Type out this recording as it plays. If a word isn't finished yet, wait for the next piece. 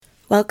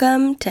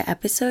Welcome to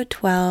episode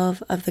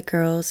 12 of the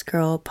Girls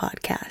Girl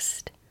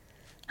podcast.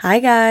 Hi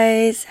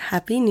guys,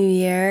 Happy New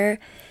Year.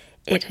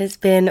 It has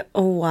been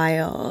a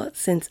while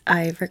since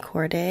I've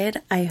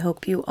recorded. I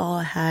hope you all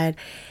had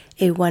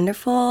a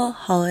wonderful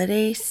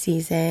holiday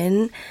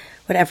season.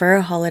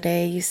 Whatever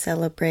holiday you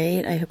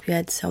celebrate, I hope you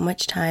had so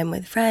much time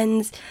with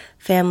friends,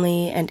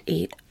 family, and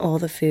ate all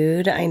the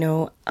food. I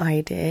know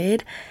I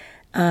did.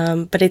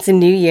 But it's a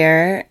new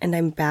year and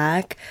I'm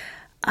back.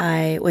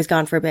 I was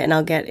gone for a bit and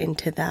I'll get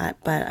into that,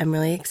 but I'm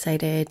really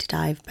excited to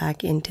dive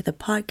back into the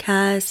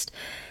podcast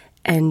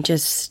and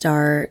just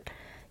start,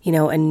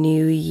 a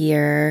new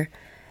year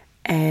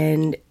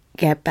and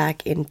get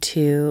back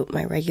into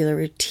my regular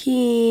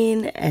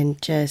routine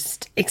and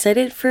just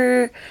excited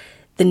for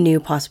the new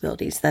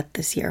possibilities that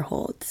this year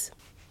holds.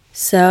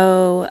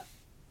 So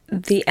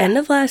the end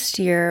of last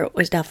year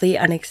was definitely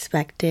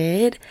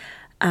unexpected.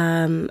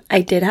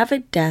 I did have a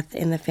death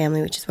in the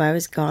family, which is why I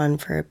was gone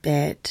for a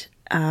bit.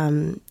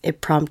 It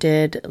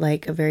prompted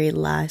like a very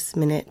last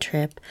minute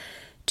trip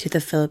to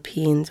the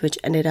Philippines, which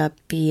ended up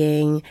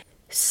being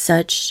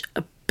such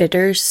a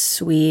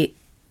bittersweet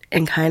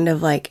and kind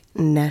of like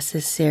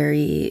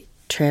necessary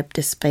trip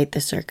despite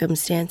the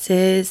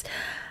circumstances.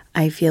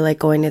 I feel like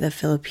going to the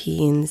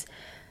Philippines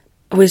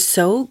was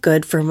so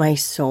good for my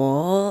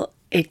soul.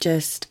 I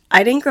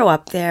didn't grow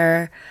up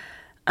there,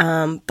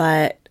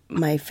 but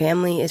my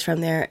family is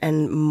from there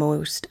and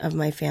most of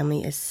my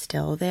family is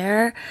still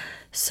there.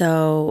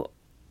 So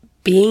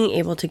being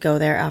able to go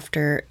there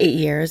after 8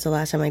 years, the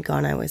last time I'd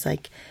gone, I was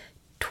like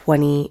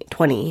 20.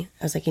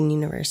 I was like in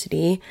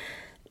university.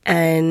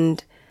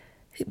 And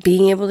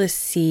being able to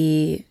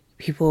see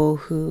people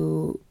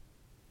who,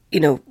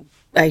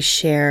 I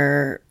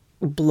share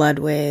blood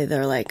with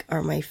or like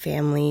are my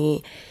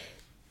family,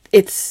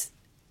 it's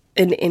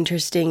an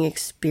interesting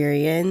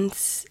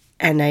experience.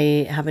 And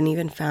I haven't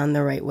even found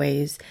the right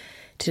ways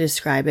to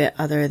describe it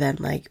other than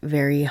like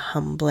very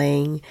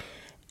humbling,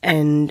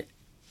 and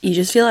you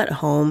just feel at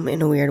home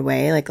in a weird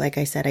way. Like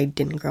I said, I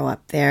didn't grow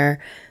up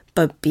there,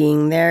 but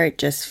being there, it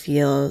just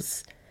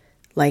feels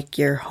like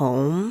you're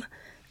home.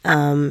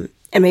 And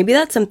maybe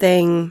that's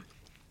something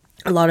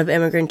a lot of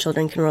immigrant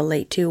children can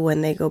relate to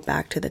when they go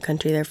back to the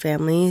country their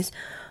families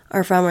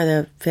are from,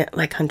 or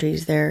the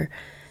countries their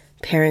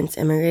parents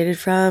immigrated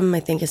from. I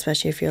think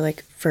especially if you're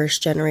like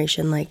first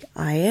generation like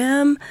I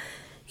am,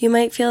 you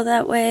might feel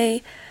that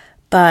way.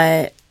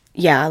 But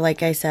yeah,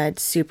 like I said,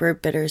 super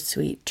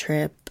bittersweet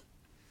trip.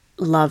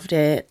 Loved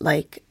it,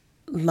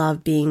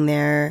 loved being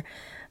there.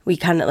 We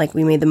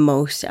made the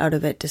most out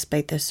of it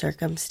despite the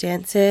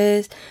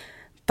circumstances,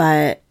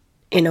 but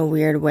in a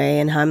weird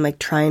way. And how I'm like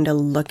trying to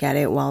look at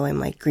it while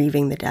I'm like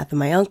grieving the death of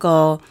my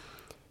uncle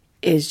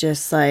is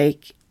just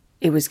like,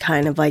 it was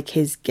kind of like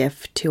his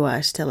gift to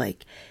us to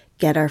like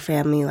get our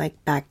family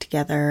like back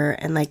together.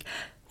 And like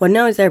when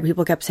I was there,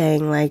 people kept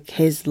saying like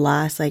his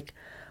last like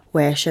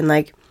wish, and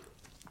like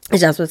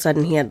his death was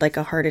sudden. He had like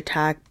a heart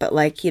attack, but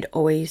like he'd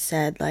always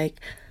said like,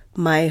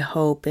 my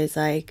hope is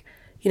like,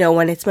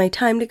 when it's my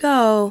time to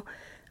go,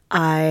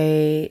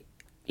 I,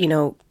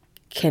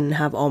 can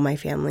have all my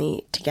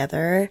family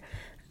together.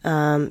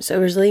 So it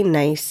was really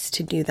nice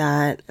to do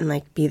that and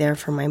like be there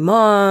for my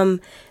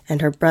mom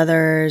and her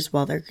brothers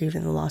while they're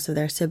grieving the loss of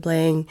their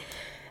sibling.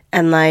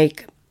 And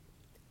like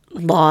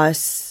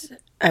loss,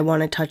 I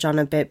want to touch on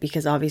a bit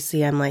because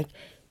obviously I'm like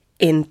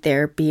in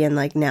therapy, and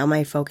like now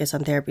my focus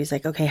on therapy is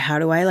like, okay, how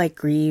do I like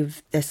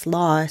grieve this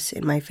loss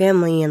in my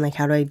family, and like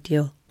how do I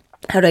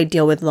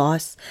deal with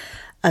loss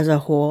as a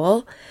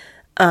whole?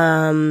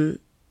 And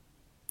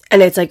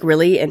it's like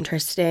really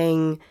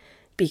interesting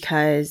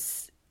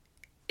because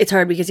it's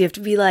hard because you have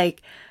to be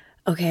like,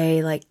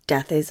 okay, like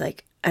death is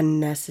like a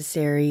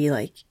necessary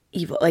like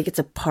evil, like it's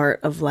a part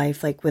of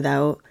life, like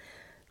without,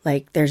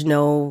 like there's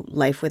no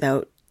life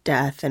without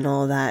death and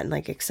all that, and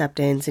like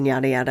acceptance and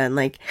yada yada, and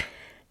like,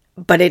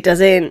 but it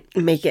doesn't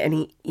make it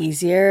any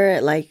easier.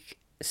 It like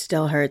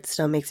still hurts,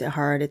 still makes it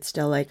hard. It's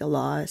still like a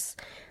loss.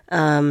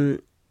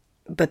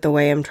 But the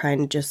way I'm trying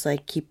to just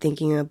like keep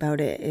thinking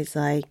about it is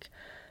like,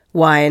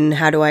 why and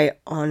how do I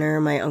honor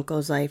my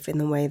uncle's life in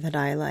the way that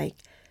I like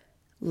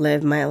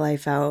live my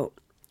life out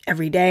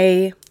every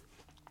day?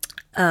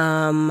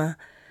 And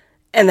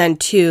then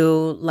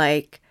two,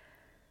 like,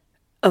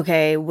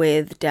 okay,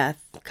 with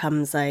death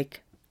comes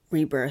like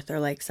rebirth or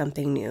like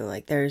something new.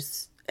 Like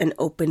there's an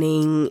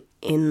opening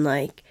in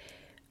like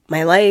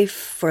my life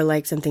for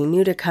like something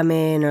new to come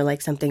in or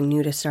like something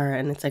new to start.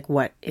 And it's like,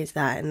 what is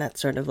that? And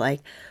that's sort of like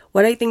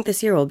what I think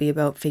this year will be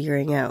about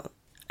figuring out.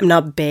 I'm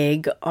not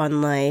big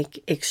on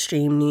like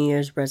extreme New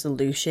Year's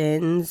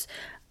resolutions.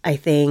 I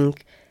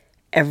think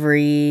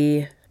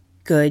every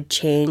good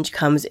change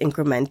comes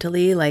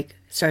incrementally, like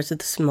starts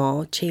with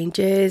small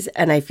changes.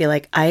 And I feel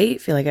like I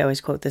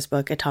always quote this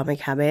book,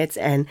 Atomic Habits,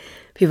 and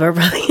people are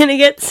probably going to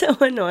get so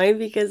annoyed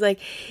because like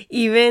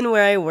even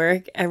where I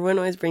work, everyone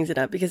always brings it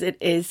up because it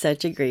is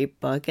such a great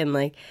book, and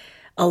like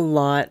a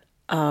lot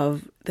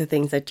of the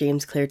things that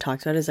James Clear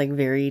talks about is like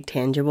very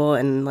tangible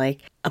and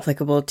like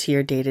applicable to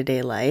your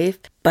day-to-day life.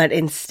 But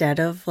instead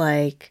of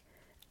like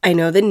I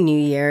know the new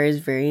year is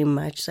very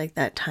much like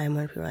that time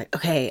when people are like,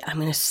 okay, I'm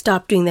going to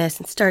stop doing this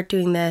and start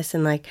doing this.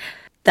 And like,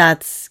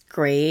 that's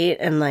great.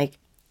 And like,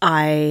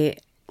 I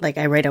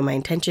write out my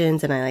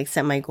intentions and I like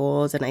set my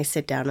goals and I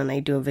sit down and I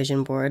do a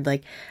vision board.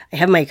 Like I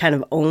have my kind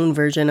of own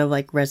version of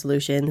like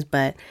resolutions,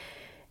 but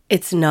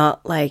it's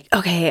not like,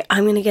 okay,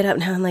 I'm going to get up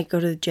now and like go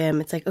to the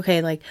gym. It's like,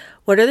 okay, like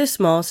what are the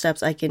small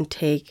steps I can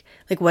take?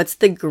 Like what's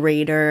the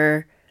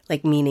greater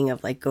like meaning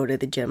of like go to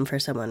the gym for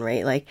someone,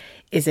 right? Like,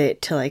 is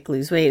it to like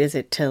lose weight? Is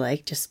it to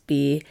like just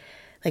be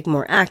like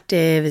more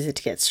active? Is it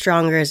to get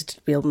stronger? Is it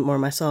to build more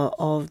muscle?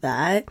 All of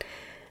that.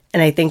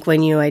 And I think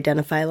when you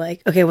identify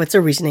like, okay, what's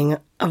the reasoning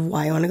of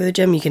why I want to go to the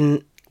gym? You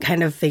can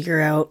kind of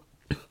figure out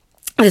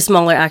the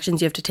smaller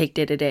actions you have to take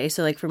day to day.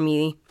 So like for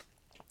me,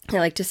 I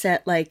like to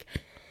set like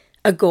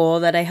a goal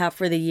that I have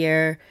for the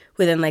year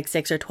within like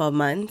 6 or 12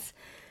 months.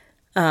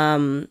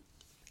 And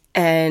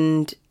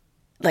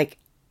like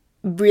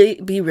really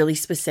be really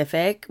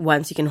specific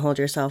once you can hold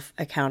yourself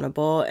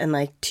accountable, and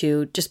like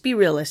to just be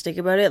realistic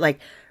about it. Like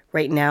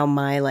right now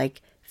my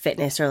like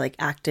fitness or like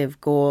active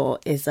goal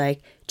is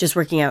like just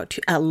working out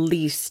at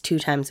least 2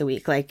 times a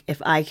week. Like if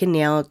I can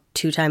nail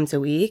 2 times a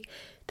week,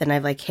 then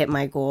I've like hit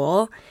my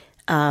goal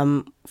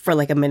for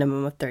like a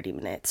minimum of 30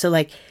 minutes. So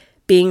like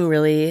being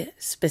really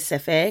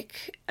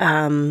specific.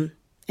 I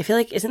feel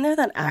like, isn't there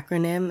that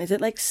acronym? Is it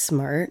like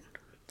SMART?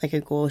 Like a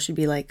goal should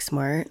be like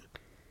SMART.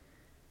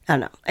 I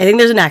don't know. I think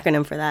there's an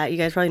acronym for that. You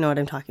guys probably know what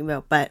I'm talking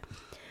about, but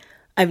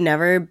I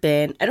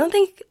don't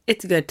think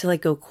it's good to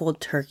like go cold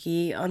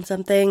turkey on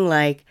something.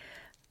 Like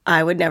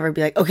I would never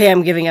be like, okay,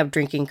 I'm giving up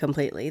drinking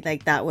completely.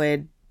 Like that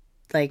would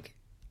like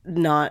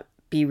not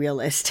be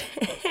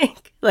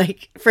realistic.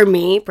 Like for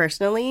me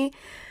personally,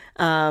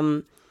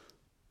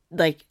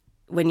 like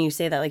when you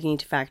say that, like you need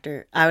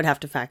to I would have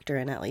to factor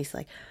in at least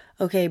like,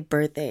 okay,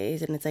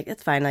 birthdays. And it's like,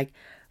 it's fine. Like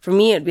for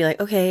me, it'd be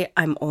like, okay,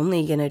 I'm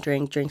only going to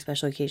drink during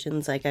special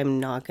occasions. Like I'm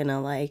not going to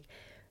like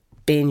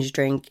binge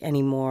drink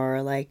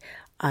anymore. Like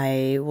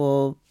I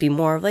will be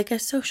more of like a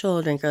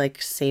social drinker,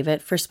 like save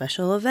it for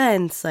special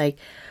events, like,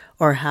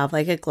 or have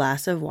like a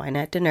glass of wine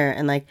at dinner.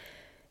 And like,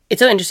 it's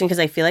so interesting because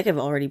I feel like I've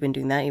already been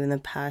doing that even the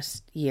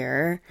past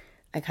year.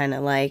 I kind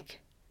of like,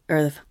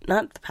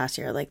 not the past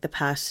year, like the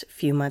past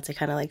few months, I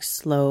kind of like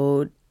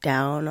slowed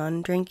down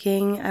on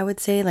drinking, I would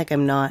say. Like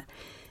I'm not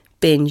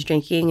binge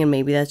drinking, and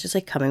maybe that's just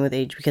like coming with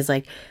age, because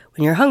like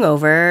when you're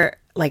hungover,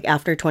 like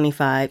after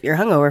 25, you're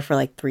hungover for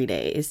like 3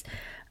 days.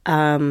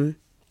 But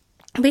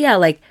yeah,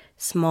 like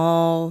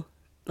small,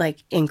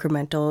 like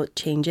incremental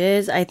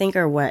changes, I think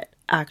are what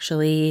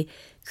actually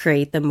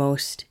create the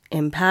most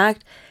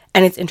impact.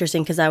 And it's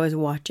interesting because I was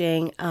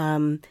watching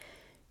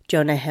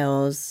Jonah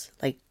Hill's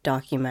like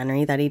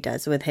documentary that he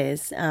does with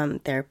his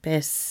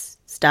therapist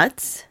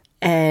Stutz,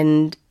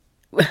 and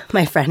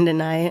my friend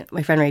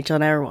Rachel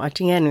and I were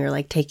watching it, and we were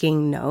like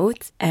taking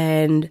notes,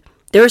 and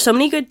there were so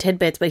many good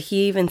tidbits, but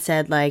he even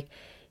said like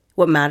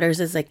what matters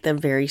is like the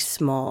very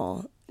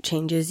small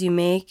changes you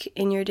make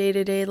in your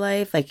day-to-day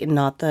life, like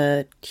not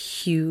the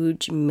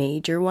huge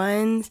major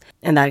ones.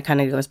 And that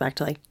kind of goes back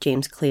to like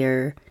James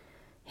Clear,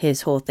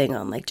 his whole thing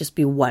on like just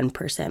be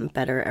 1%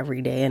 better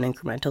every day, and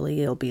incrementally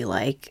it'll be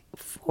like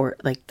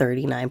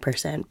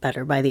 39%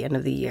 better by the end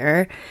of the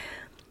year.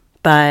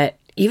 But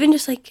even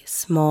just like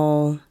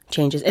small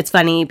changes, it's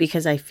funny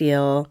because I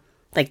feel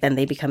like then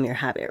they become your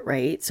habit,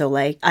 right? So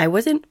like I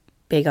wasn't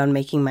big on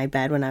making my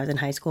bed when I was in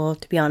high school,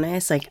 to be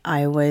honest. Like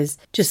I was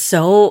just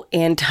so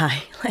anti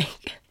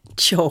like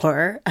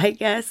chore, I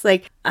guess.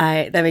 Like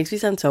that makes me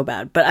sound so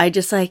bad, but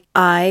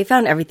I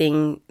found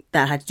everything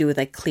that had to do with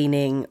like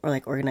cleaning or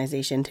like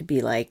organization to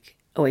be like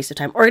a waste of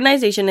time.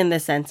 Organization in the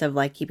sense of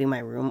like keeping my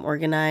room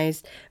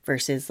organized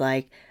versus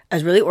like I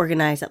was really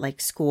organized at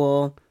like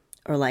school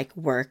or like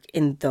work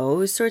in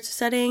those sorts of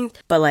settings.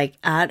 But like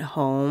at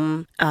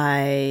home,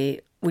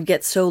 I would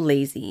get so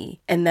lazy.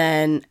 And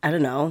then, I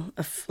don't know,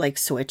 like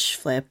switch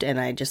flipped and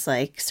I just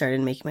like started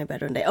making my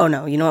bed one day. Oh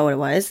no, you know what it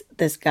was?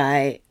 This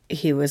guy,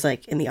 he was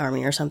like in the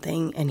army or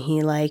something, and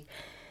he like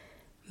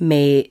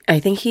I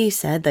think he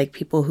said like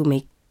people who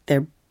make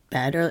their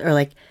bed or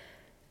like,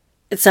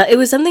 it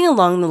was something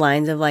along the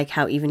lines of like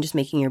how even just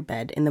making your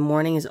bed in the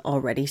morning is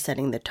already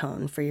setting the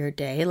tone for your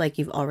day. Like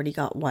you've already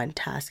got one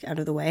task out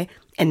of the way.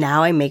 And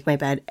now I make my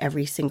bed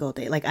every single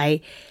day. Like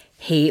I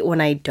hate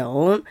when I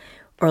don't,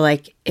 or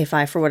like if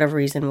I for whatever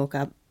reason woke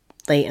up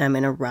late and I'm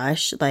in a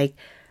rush, like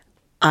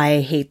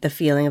I hate the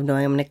feeling of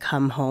knowing I'm going to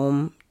come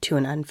home to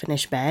an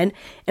unfinished bed.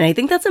 And I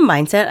think that's a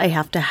mindset I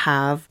have to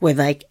have with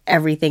like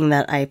everything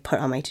that I put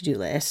on my to-do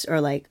list or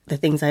like the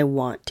things I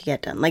want to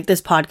get done. Like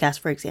this podcast,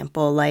 for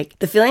example, like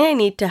the feeling I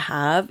need to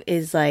have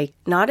is like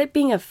not it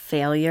being a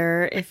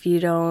failure if you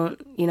don't,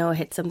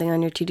 hit something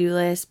on your to-do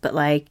list, but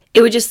like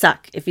it would just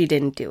suck if you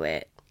didn't do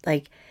it.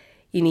 Like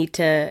you need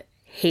to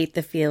hate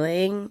the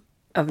feeling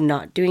of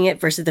not doing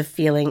it versus the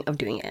feeling of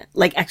doing it.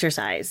 Like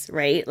exercise,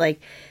 right? Like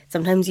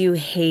sometimes you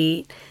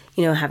hate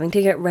having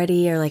to get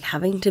ready or like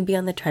having to be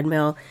on the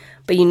treadmill,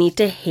 but you need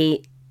to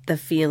hate the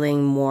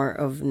feeling more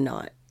of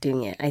not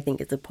doing it, I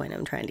think is the point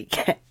I'm trying to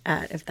get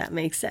at, if that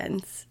makes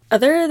sense.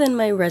 Other than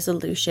my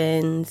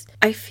resolutions,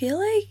 I feel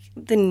like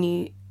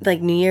New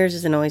Year's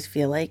doesn't always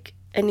feel like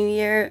a new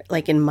year.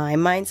 Like in my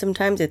mind,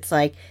 sometimes it's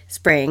like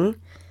spring,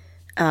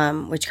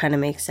 which kind of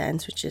makes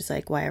sense, which is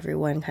like why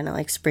everyone kind of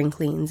like spring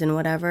cleans and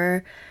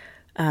whatever.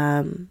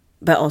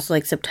 But also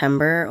like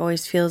September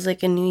always feels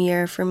like a new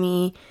year for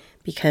me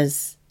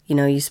because, you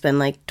know, you spend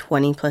like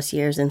 20 plus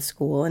years in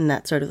school and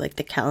that's sort of like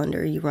the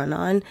calendar you run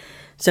on.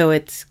 So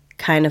it's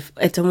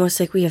almost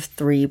like we have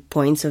 3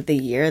 points of the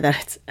year that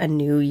it's a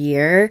new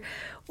year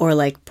or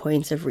like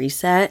points of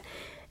reset.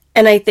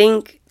 And I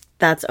think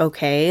that's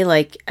okay.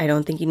 Like, I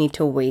don't think you need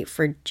to wait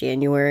for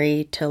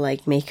January to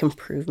like make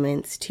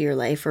improvements to your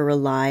life or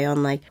rely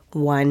on like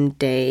one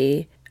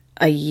day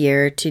a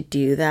year to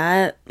do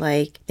that.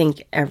 Like, I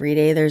think every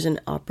day there's an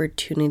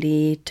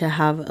opportunity to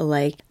have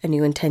a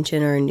new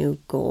intention or a new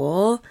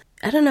goal.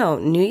 I don't know.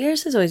 New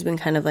Year's has always been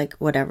kind of like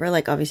whatever.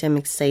 Like, obviously I'm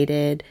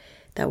excited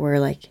that we're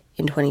like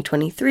in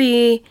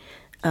 2023,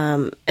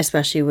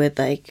 especially with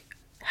like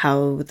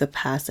how the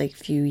past like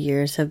few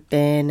years have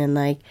been. And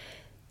like,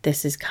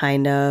 this is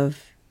kind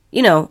of,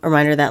 you know, a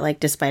reminder that like,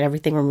 despite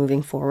everything, we're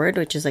moving forward,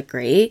 which is like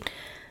great.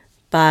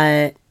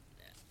 But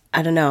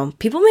I don't know.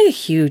 People make a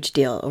huge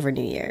deal over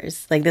New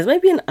Year's. Like, this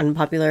might be an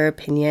unpopular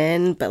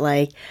opinion, but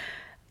like,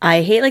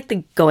 I hate like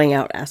the going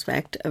out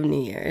aspect of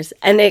New Year's.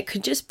 And it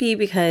could just be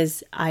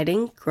because I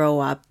didn't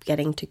grow up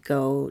getting to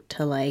go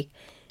to like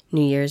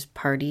New Year's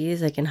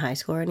parties like in high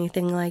school or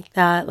anything like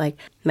that. Like,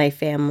 my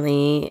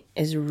family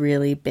is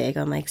really big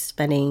on like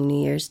spending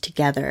New Year's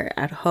together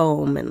at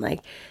home and like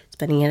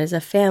spending it as a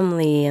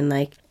family, and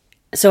like,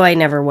 so I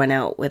never went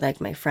out with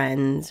like my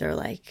friends or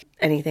like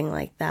anything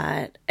like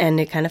that. And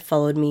it kind of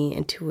followed me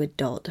into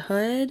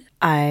adulthood.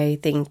 I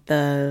think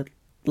the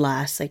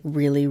last like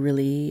really,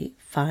 really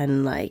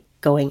fun like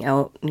going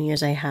out New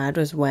Year's I had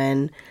was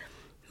when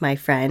my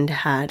friend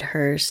had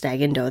her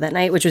stag and dough that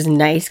night, which was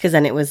nice because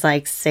then it was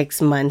like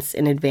 6 months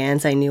in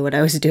advance. I knew what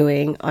I was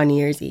doing on New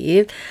Year's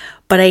Eve.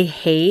 But I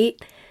hate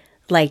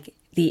like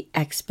the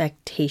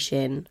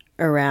expectation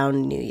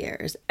around New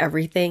Year's.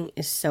 Everything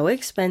is so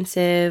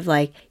expensive.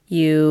 Like,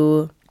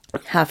 you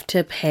have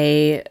to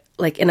pay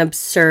like an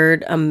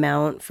absurd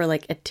amount for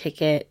like a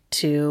ticket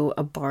to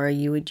a bar.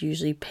 You would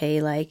usually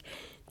pay like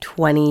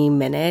 20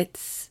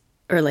 minutes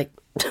or like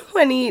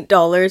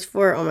 $20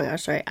 for. Oh my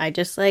gosh, sorry. I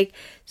just like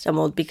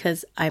stumbled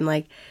because I'm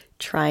like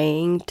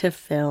trying to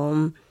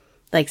film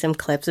like some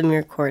clips of me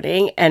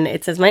recording, and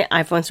it says my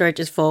iPhone storage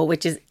is full,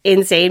 which is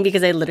insane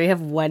because I literally have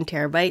 1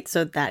 terabyte.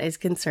 So that is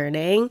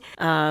concerning.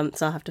 So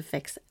I'll have to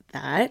fix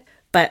that.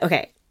 But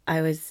okay,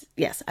 I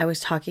was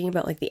talking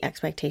about like the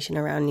expectation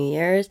around New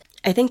Year's.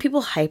 I think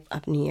people hype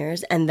up New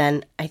Year's, and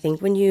then I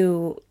think when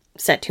you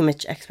set too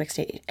much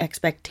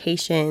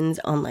expectations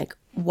on like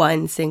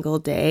one single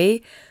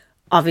day,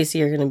 obviously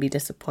you're going to be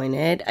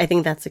disappointed. I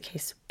think that's the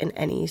case in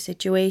any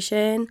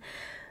situation.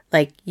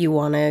 Like, you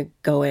want to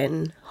go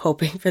in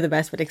hoping for the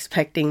best but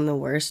expecting the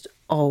worst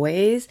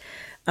always,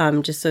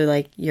 just so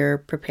like you're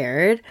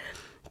prepared.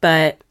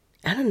 But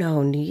I don't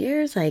know, New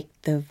Year's, like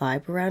the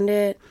vibe around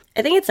it,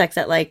 I think it sucks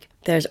that like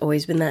there's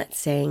always been that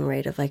saying,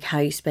 right, of like how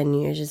you spend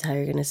New Year's is how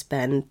you're going to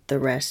spend the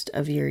rest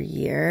of your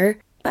year.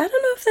 But I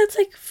don't know if that's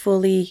like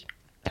fully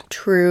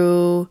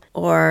true,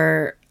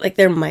 or like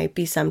there might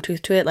be some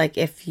truth to it. Like,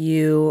 if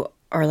you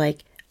are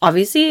like,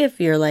 obviously,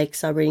 if you're like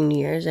celebrating New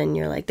Year's and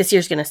you're like, this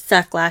year's gonna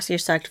suck, last year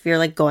sucked, if you're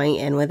like going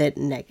in with it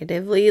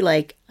negatively,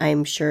 like,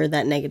 I'm sure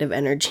that negative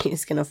energy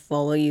is gonna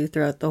follow you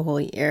throughout the whole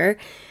year.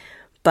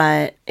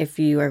 But if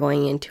you are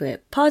going into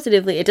it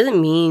positively, it doesn't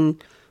mean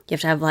you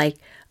have to have like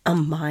a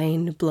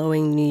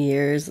mind-blowing New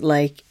Year's,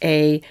 like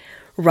a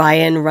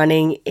Ryan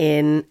running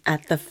in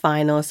at the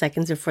final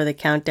seconds before the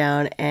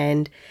countdown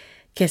and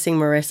kissing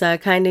Marissa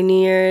kind of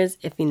New Year's.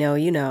 If you know,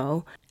 you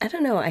know. I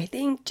don't know. I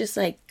think just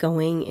like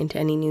going into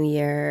any new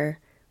year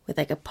with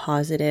like a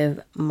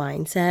positive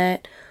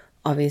mindset.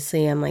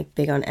 Obviously, I'm like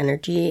big on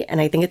energy. And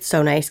I think it's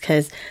so nice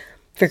because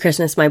for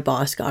Christmas, my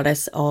boss got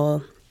us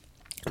all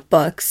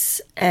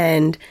books,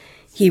 and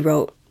he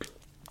wrote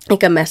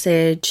like a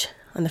message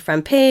on the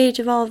front page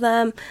of all of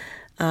them.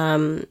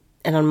 And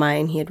on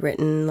mine, he had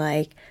written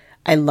like,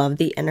 I love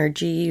the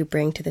energy you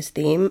bring to this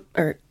theme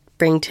or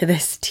bring to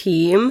this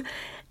team.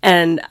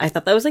 And I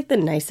thought that was like the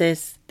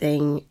nicest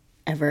thing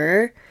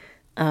ever,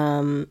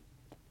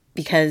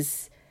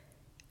 because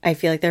I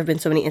feel like there have been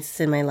so many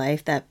instances in my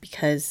life that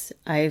because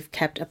I've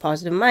kept a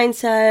positive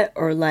mindset,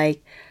 or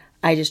like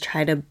I just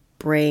try to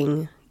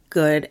bring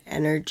good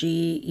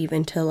energy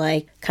even to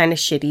like kind of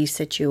shitty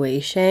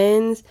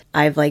situations,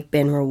 I've like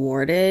been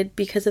rewarded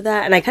because of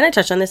that. And I kind of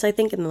touched on this, I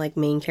think, in the like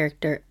main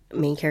character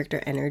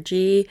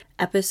energy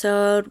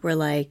episode, where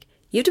like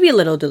you have to be a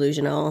little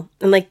delusional,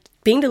 and like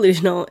being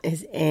delusional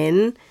is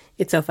in.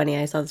 It's so funny.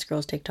 I saw this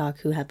girl's TikTok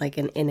who had like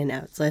an in and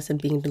outs list,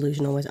 and being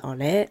delusional was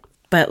on it.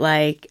 But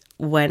like,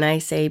 when I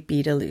say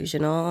be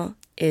delusional,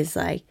 is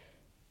like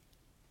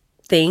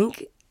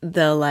think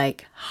the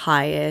like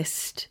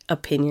highest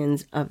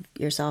opinions of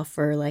yourself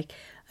for like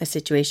a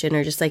situation,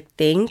 or just like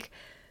think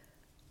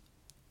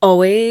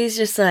always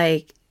just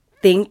like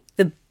think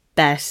the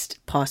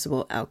best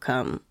possible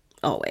outcome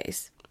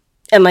always,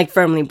 and like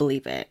firmly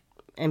believe it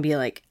and be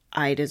like,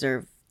 I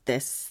deserve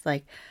this,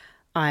 like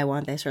I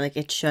want this, or like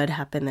it should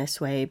happen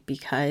this way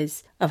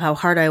because of how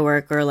hard I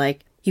work, or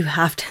like you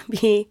have to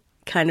be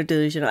kind of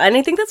delusional. And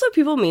I think that's what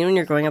people mean when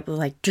you're growing up with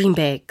like dream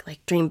big,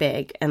 like dream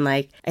big. And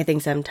like I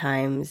think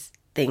sometimes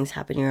things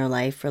happen in your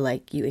life where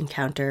like you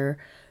encounter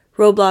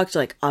roadblocks or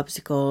like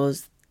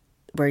obstacles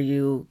where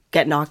you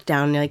get knocked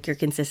down, like you're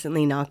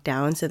consistently knocked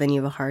down, so then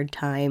you have a hard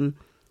time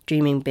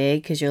dreaming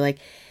big because you're like,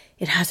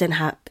 it hasn't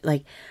happened,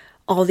 like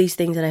all these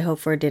things that I hope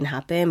for didn't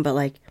happen. But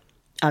like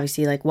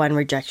obviously like one,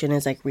 rejection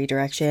is like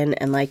redirection,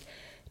 and like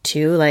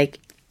two, like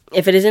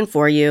if it isn't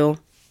for you,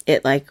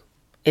 it like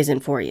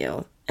isn't for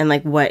you, and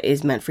like what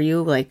is meant for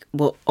you like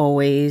will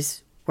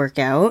always work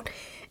out.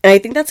 And I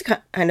think that's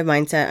the kind of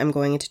mindset I'm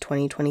going into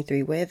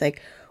 2023 with,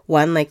 like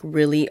one, like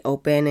really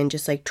open and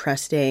just like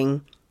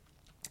trusting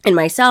in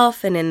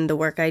myself and in the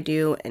work I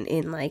do and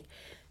in like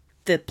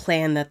the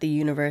plan that the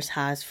universe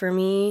has for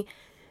me,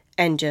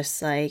 and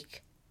just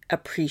like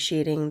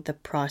appreciating the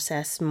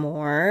process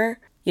more.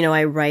 You know,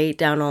 I write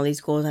down all these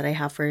goals that I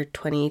have for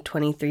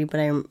 2023, but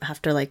I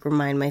have to like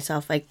remind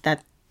myself like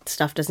that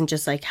stuff doesn't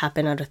just like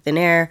happen out of thin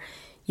air.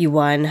 You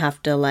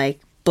have to like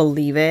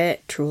believe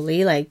it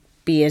truly, like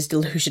be as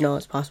delusional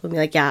as possible. Be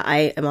like, yeah,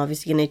 I am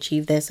obviously going to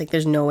achieve this. Like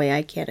there's no way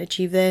I can't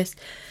achieve this.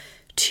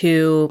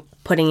 To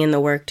putting in the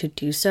work to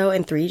do so.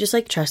 And three, just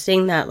like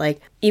trusting that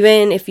like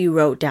even if you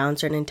wrote down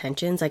certain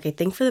intentions, like I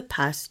think for the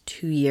past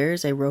 2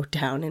 years I wrote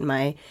down in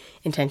my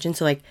intentions.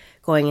 So like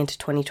going into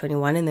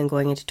 2021 and then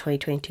going into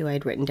 2022, I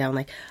had written down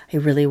like I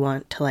really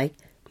want to like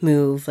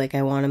move, like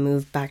I want to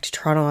move back to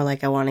Toronto,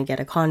 like I want to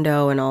get a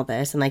condo and all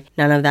this, and like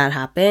none of that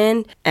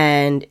happened.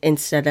 And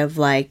instead of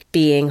like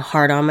being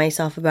hard on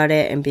myself about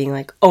it and being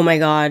like, oh my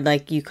god,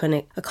 like you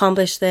couldn't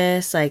accomplish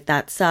this, like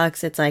that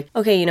sucks, it's like,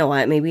 okay, you know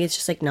what, maybe it's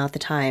just like not the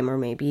time, or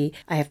maybe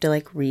I have to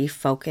like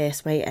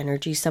refocus my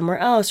energy somewhere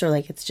else, or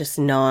like it's just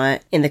not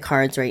in the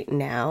cards right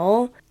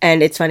now.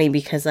 And it's funny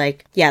because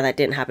like, yeah, that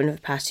didn't happen for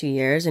the past 2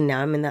 years, and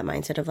now I'm in that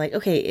mindset of like,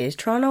 okay, is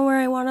Toronto where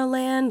I want to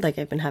land? Like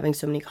I've been having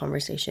so many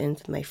conversations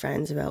with my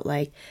friends about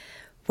like,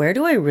 where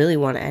do I really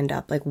want to end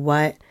up? Like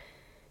what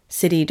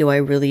city do I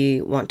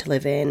really want to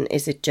live in?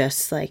 Is it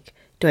just like,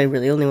 do I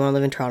really only want to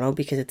live in Toronto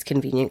because it's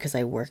convenient because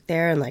I work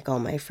there and like all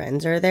my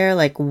friends are there?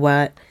 Like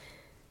what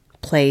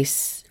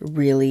place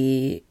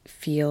really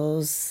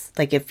feels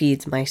like it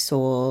feeds my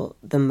soul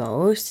the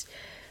most?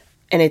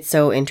 And it's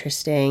so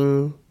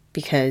interesting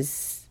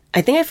because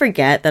I think I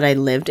forget that I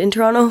lived in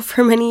Toronto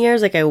for many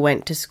years. Like I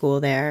went to school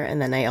there,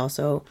 and then I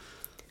also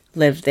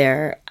lived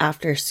there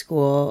after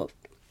school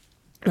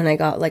when I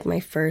got like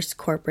my first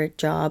corporate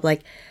job.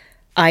 Like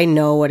I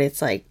know what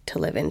it's like to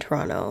live in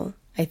Toronto.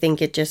 I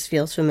think it just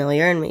feels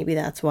familiar, and maybe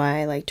that's why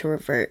I like to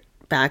revert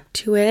back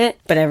to it.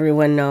 But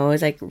everyone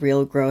knows like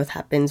real growth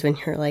happens when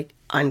you're like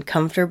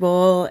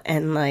uncomfortable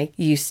and like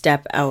you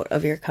step out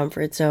of your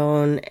comfort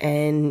zone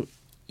and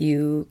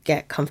you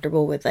get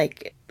comfortable with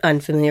like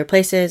unfamiliar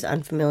places,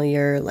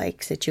 unfamiliar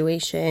like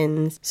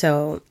situations.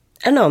 So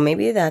I don't know,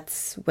 maybe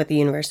that's what the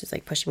universe is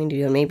like pushing me to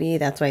do. And maybe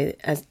that's why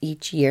as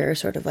each year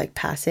sort of like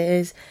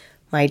passes,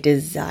 my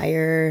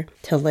desire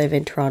to live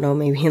in Toronto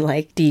maybe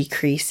like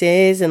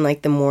decreases. And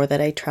like the more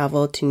that I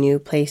travel to new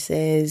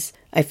places,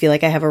 I feel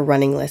like I have a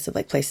running list of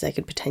like places I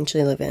could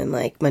potentially live in.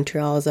 Like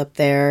Montreal is up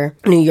there.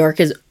 New York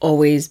has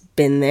always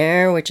been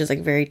there, which is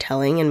like very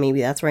telling. And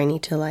maybe that's where I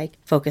need to like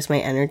focus my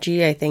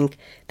energy. I think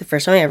the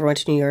first time I ever went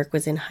to New York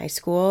was in high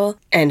school.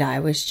 And I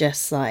was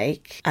just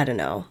like, I don't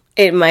know.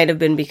 It might have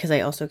been because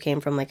I also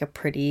came from like a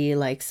pretty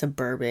like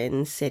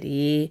suburban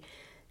city,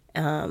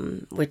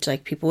 which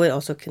like people would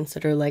also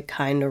consider like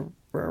kind of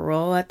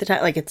rural at the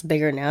time. Like it's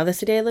bigger now, the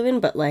city I live in,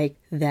 but like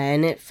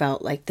then it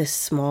felt like this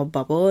small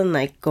bubble, and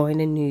like going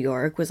to New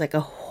York was like a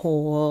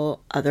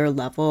whole other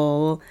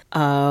level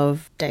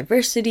of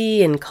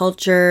diversity and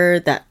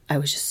culture that I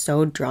was just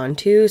so drawn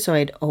to. So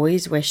I'd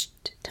always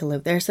wished to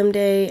live there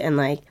someday. And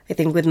like I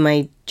think with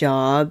my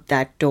job,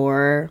 that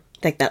door,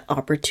 like that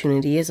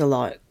opportunity is a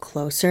lot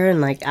closer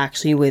and like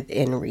actually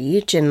within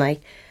reach. And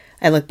like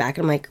I look back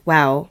and I'm like,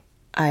 wow,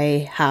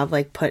 I have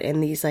like put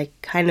in these like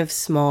kind of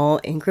small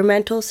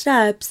incremental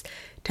steps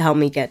to help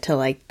me get to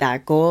like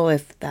that goal,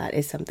 if that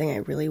is something I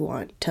really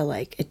want to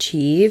like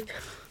achieve.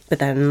 But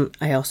then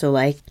I also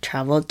like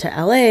traveled to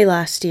LA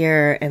last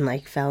year and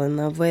like fell in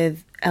love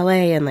with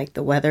LA, and like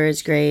the weather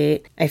is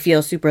great. I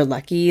feel super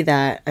lucky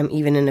that I'm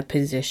even in a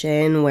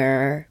position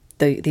where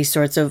these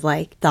sorts of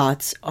like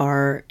thoughts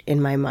are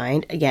in my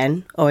mind.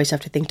 Again, always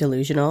have to think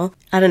delusional.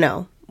 I don't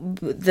know.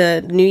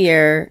 The new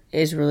year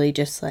is really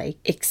just like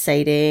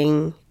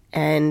exciting,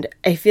 and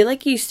I feel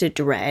like I used to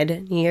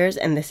dread New Year's,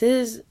 and this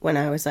is when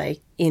I was like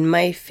in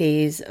my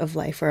phase of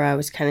life where I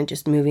was kind of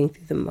just moving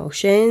through the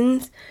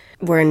motions,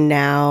 where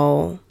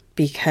now,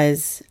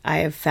 because I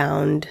have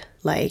found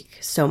like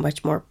so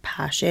much more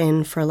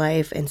passion for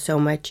life and so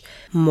much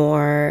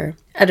more,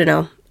 I don't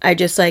know, I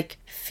just like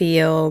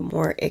feel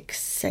more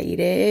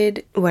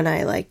excited when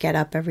I like get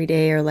up every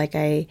day, or like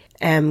I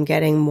am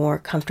getting more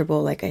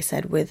comfortable, like I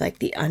said, with like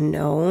the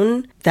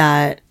unknown,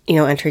 that, you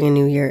know, entering a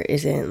new year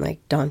isn't like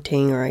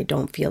daunting, or I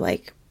don't feel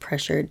like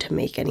pressured to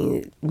make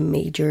any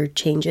major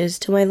changes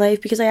to my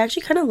life, because I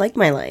actually kind of like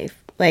my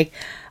life. Like,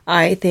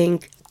 I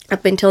think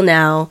up until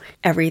now,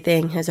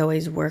 everything has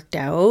always worked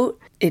out.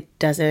 It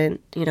doesn't,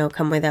 you know,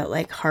 come without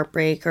like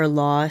heartbreak or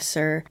loss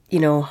or, you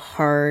know,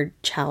 hard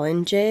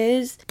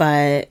challenges.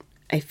 But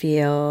I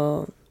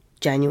feel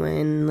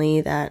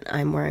genuinely that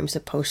I'm where I'm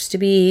supposed to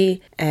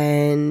be.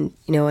 And,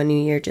 you know, a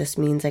new year just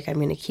means like I'm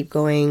going to keep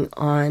going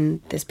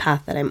on this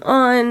path that I'm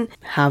on,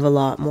 have a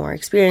lot more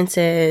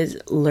experiences,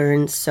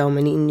 learn so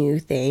many new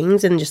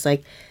things, and just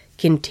like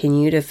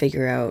continue to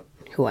figure out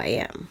who I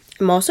am.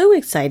 I'm also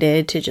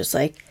excited to just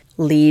like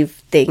leave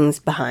things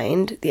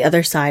behind. The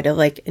other side of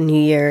like a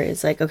new year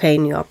is like, okay,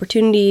 new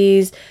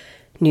opportunities,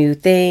 new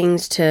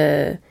things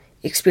to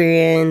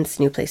experience,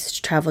 new places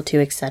to travel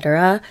to,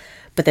 etc.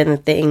 But then the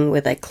thing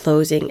with like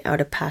closing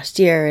out a past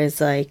year is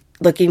like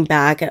looking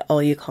back at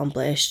all you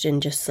accomplished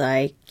and just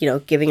like, you know,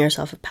 giving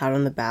yourself a pat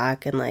on the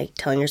back and like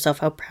telling yourself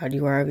how proud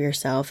you are of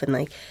yourself, and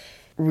like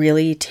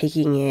really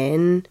taking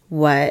in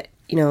what,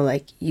 you know,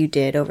 like you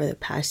did over the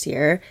past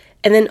year,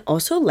 and then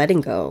also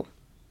letting go.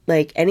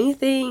 Like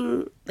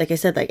anything, like I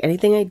said, like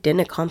anything I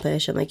didn't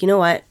accomplish, I'm like, you know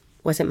what?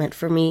 Wasn't meant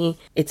for me.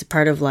 It's a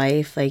part of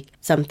life. Like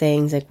some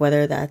things, like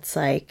whether that's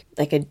like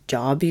a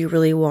job you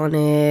really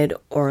wanted,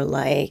 or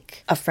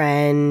like a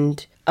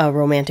friend, a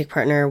romantic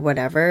partner,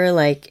 whatever,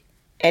 like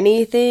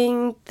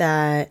anything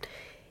that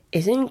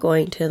isn't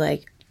going to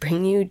like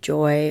bring you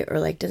joy or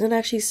like doesn't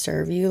actually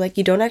serve you, like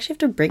you don't actually have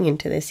to bring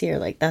into this year.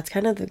 Like that's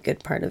kind of the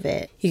good part of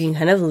it. You can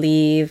kind of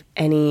leave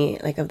any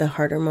like of the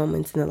harder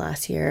moments in the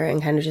last year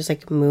and kind of just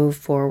like move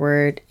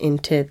forward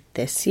into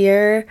this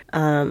year,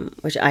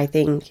 which I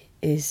think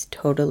is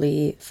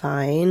totally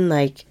fine.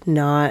 Like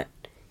not,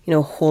 you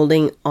know,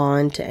 holding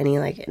on to any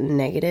like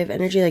negative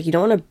energy. Like you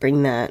don't want to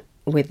bring that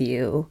with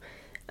you.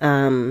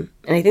 And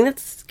I think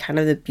that's kind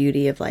of the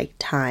beauty of like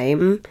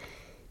time.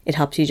 It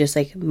helps you just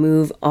like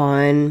move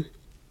on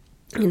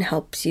and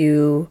helps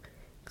you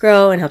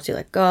grow and helps you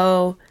let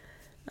go.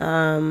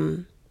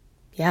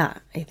 Yeah,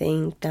 I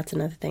think that's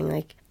another thing.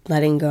 Like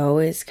letting go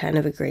is kind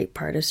of a great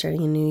part of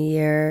starting a new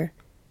year.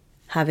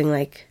 Having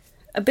like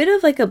a bit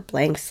of like a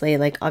blank slate.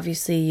 Like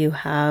obviously you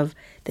have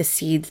the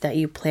seeds that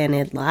you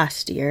planted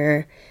last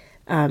year,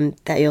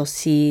 that you'll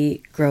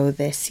see grow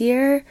this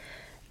year.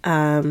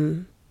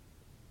 But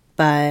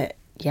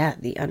yeah,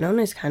 the unknown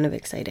is kind of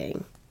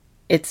exciting.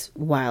 It's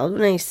wild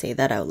when I say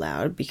that out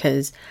loud,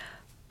 because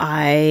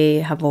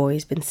I have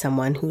always been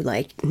someone who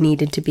like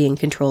needed to be in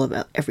control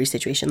of every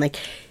situation. Like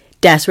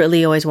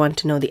desperately always wanted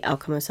to know the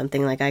outcome of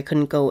something. Like I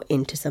couldn't go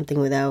into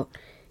something without,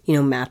 you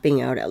know, mapping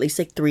out at least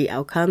like 3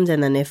 outcomes.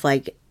 And then if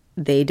like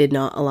they did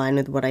not align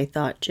with what I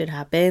thought should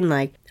happen,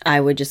 like I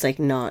would just like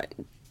not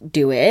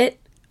do it,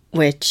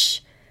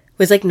 which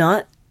was like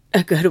not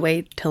a good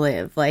way to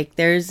live. Like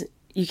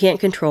you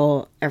can't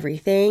control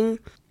everything.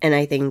 And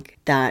I think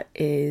that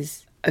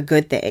is a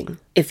good thing.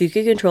 If you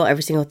could control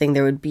every single thing,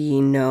 there would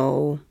be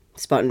no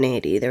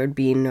spontaneity. There would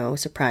be no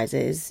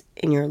surprises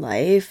in your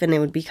life. And it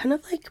would be kind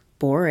of like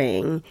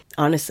boring,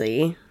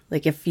 honestly.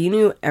 Like if you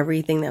knew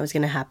everything that was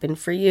going to happen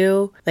for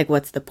you, like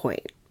what's the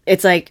point?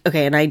 It's like,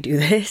 okay, and I do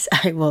this,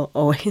 I will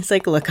always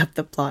like look up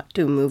the plot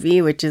to a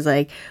movie, which is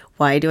like,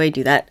 why do I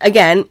do that?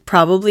 Again,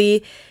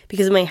 probably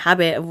because of my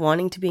habit of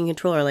wanting to be in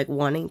control, or like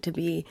wanting to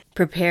be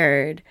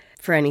prepared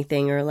for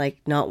anything, or like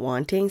not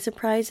wanting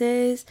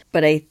surprises.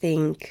 But I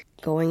think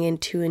going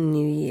into a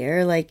new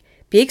year, like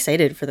be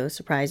excited for those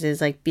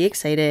surprises, like be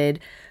excited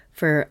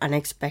for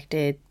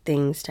unexpected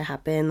things to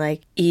happen.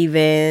 Like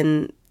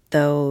even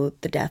though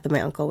the death of my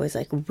uncle was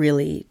like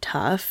really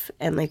tough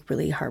and like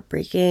really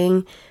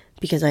heartbreaking,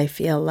 because I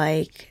feel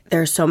like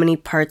there are so many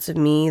parts of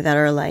me that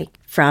are like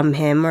from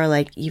him, or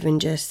like even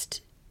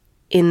just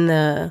in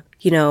the,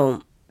 you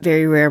know,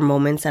 very rare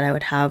moments that I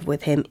would have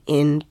with him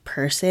in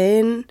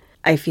person.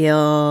 I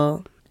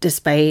feel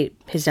despite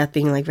his death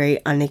being like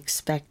very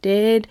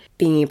unexpected,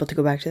 being able to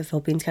go back to the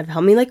Philippines kind of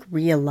helped me like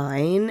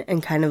realign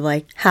and kind of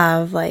like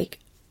have like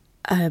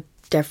a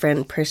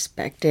different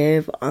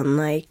perspective on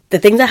like the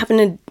things that happen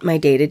in my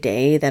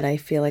day-to-day that I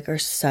feel like are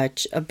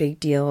such a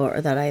big deal,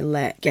 or that I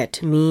let get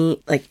to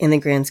me. Like in the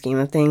grand scheme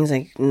of things,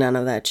 like none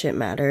of that shit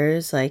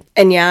matters. Like,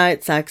 and yeah,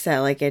 it sucks that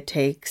like it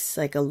takes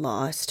like a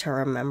loss to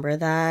remember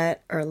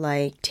that, or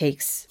like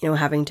takes, you know,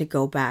 having to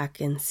go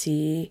back and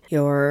see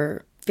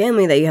your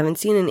family that you haven't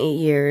seen in 8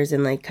 years,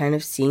 and like kind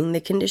of seeing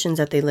the conditions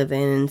that they live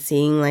in, and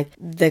seeing like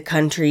the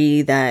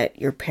country that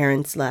your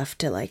parents left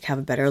to like have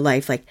a better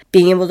life. Like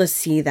being able to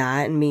see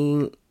that and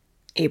being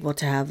able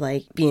to have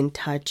like be in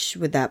touch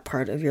with that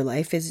part of your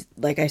life is,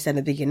 like I said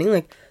at the beginning,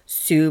 like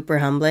super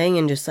humbling,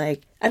 and just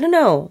like, I don't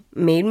know,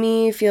 made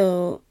me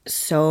feel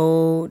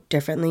so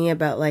differently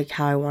about like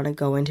how I want to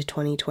go into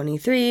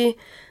 2023.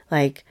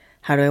 Like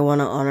how do I want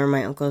to honor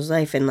my uncle's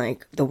life and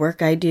like the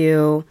work I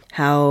do?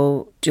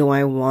 How do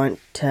I want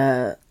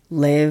to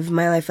live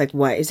my life, like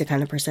what is the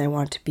kind of person I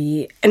want to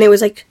be. And it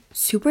was like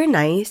super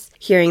nice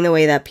hearing the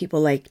way that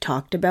people like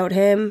talked about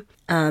him.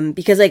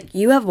 Because like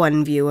you have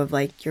one view of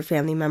like your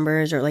family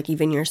members or like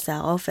even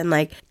yourself, and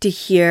like to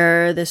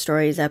hear the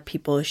stories that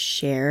people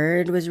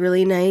shared was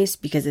really nice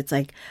because it's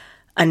like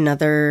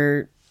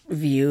another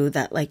view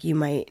that like you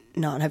might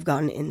not have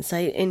gotten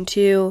insight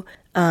into.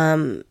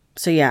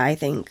 So yeah, I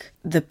think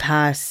the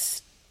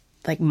past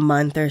like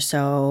month or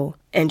so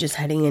and just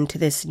heading into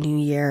this new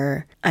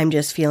year, I'm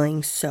just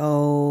feeling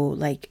so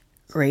like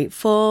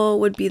grateful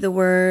would be the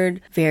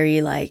word.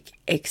 Very like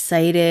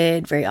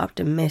excited, very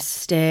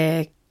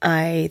optimistic.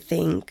 I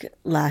think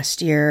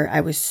last year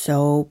I was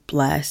so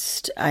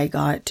blessed. I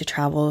got to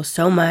travel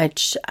so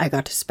much. I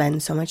got to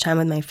spend so much time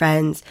with my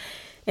friends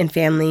and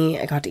family.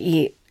 I got to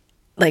eat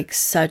like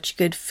such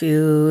good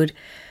food.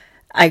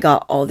 I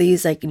got all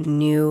these like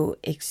new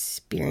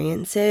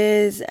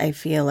experiences. I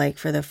feel like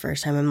for the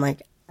first time I'm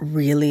like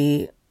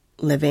really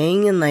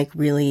living and like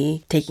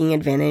really taking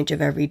advantage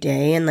of every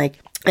day. And like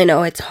I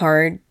know it's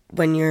hard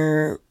when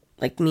you're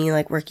like me,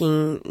 like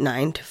working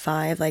 9 to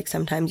 5, like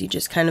sometimes you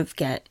just kind of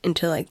get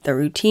into like the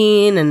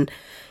routine and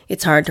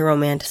it's hard to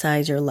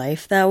romanticize your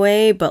life that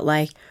way, but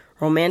like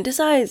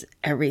romanticize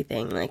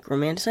everything, like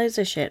romanticize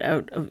the shit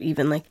out of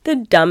even like the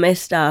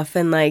dumbest stuff,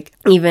 and like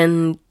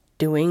even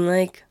doing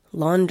like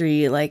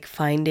laundry, like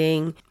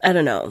finding, I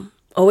don't know,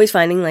 always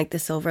finding like the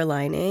silver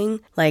lining.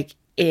 Like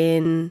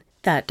in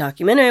that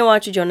documentary I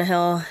watched, Jonah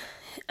Hill,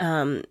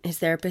 his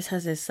therapist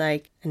has this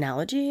like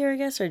analogy, or I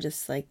guess, or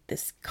just like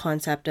this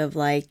concept of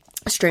like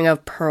a string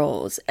of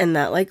pearls, and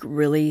that like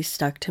really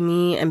stuck to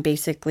me. And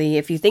basically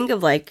if you think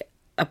of like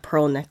a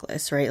pearl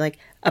necklace, right, like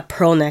a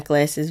pearl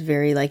necklace is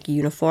very like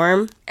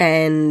uniform,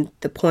 and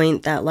the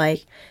point that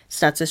like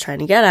Stutz was trying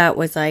to get at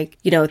was like,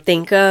 you know,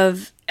 think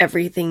of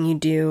everything you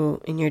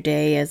do in your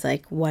day as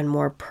like one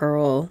more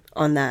pearl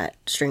on that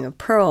string of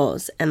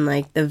pearls, and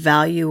like the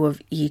value of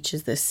each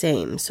is the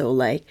same. So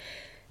like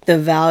the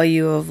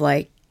value of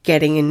like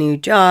getting a new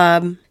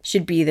job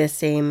should be the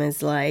same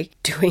as like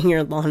doing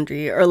your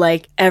laundry, or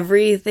like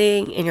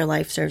everything in your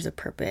life serves a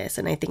purpose.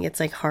 And I think it's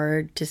like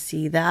hard to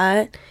see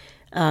that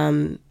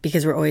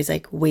because we're always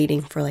like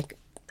waiting for like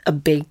a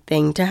big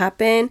thing to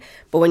happen.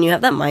 But when you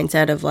have that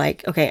mindset of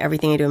like, okay,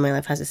 everything I do in my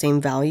life has the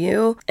same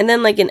value, and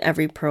then like in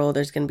every pearl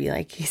there's gonna be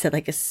like he said,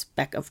 like a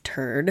speck of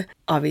turd.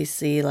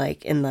 Obviously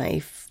like in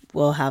life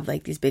we'll have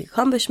like these big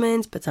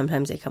accomplishments, but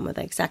sometimes they come with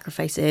like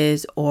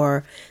sacrifices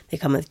or they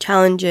come with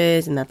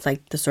challenges, and that's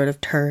like the sort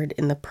of turd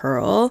in the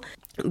pearl.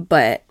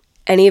 But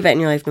any event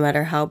in your life, no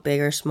matter how big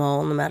or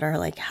small, no matter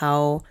like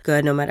how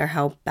good, no matter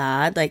how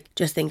bad, like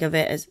just think of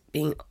it as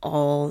being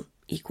all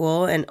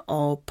equal and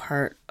all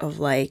part of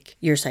like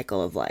your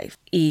cycle of life.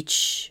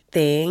 Each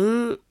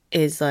thing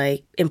is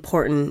like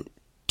important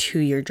to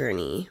your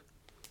journey.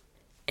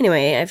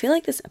 Anyway, I feel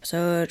like this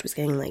episode was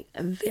getting like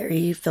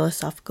very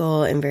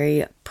philosophical and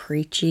very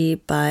preachy,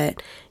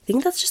 but I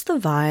think that's just the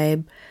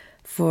vibe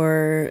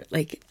for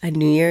like a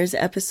New Year's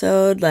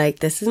episode. Like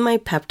this is my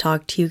pep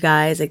talk to you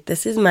guys. Like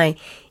this is my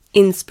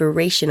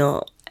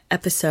inspirational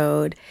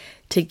episode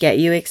to get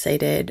you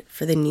excited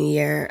for the new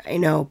year. I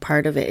know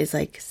part of it is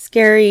like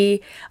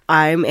scary.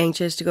 I'm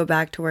anxious to go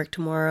back to work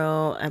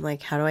tomorrow. I'm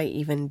like, how do I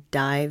even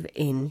dive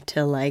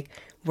into like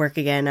work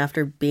again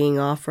after being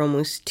off for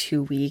almost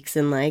 2 weeks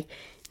and like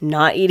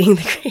not eating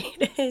the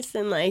greatest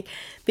and like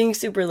being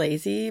super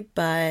lazy?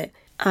 But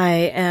I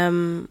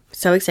am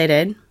so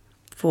excited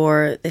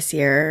for this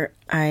year.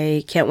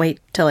 I can't wait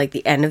till like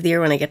the end of the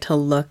year when I get to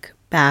look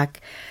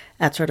back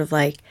at sort of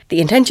like the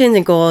intentions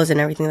and goals and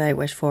everything that I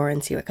wish for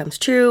and see what comes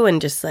true,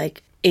 and just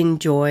like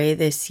enjoy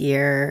this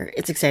year.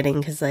 It's exciting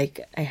because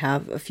like I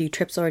have a few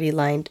trips already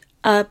lined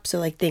up, so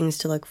like things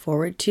to look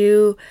forward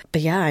to.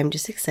 But yeah, I'm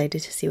just excited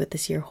to see what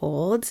this year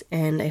holds,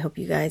 and I hope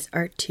you guys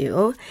are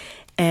too.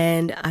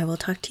 And I will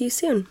talk to you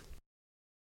soon.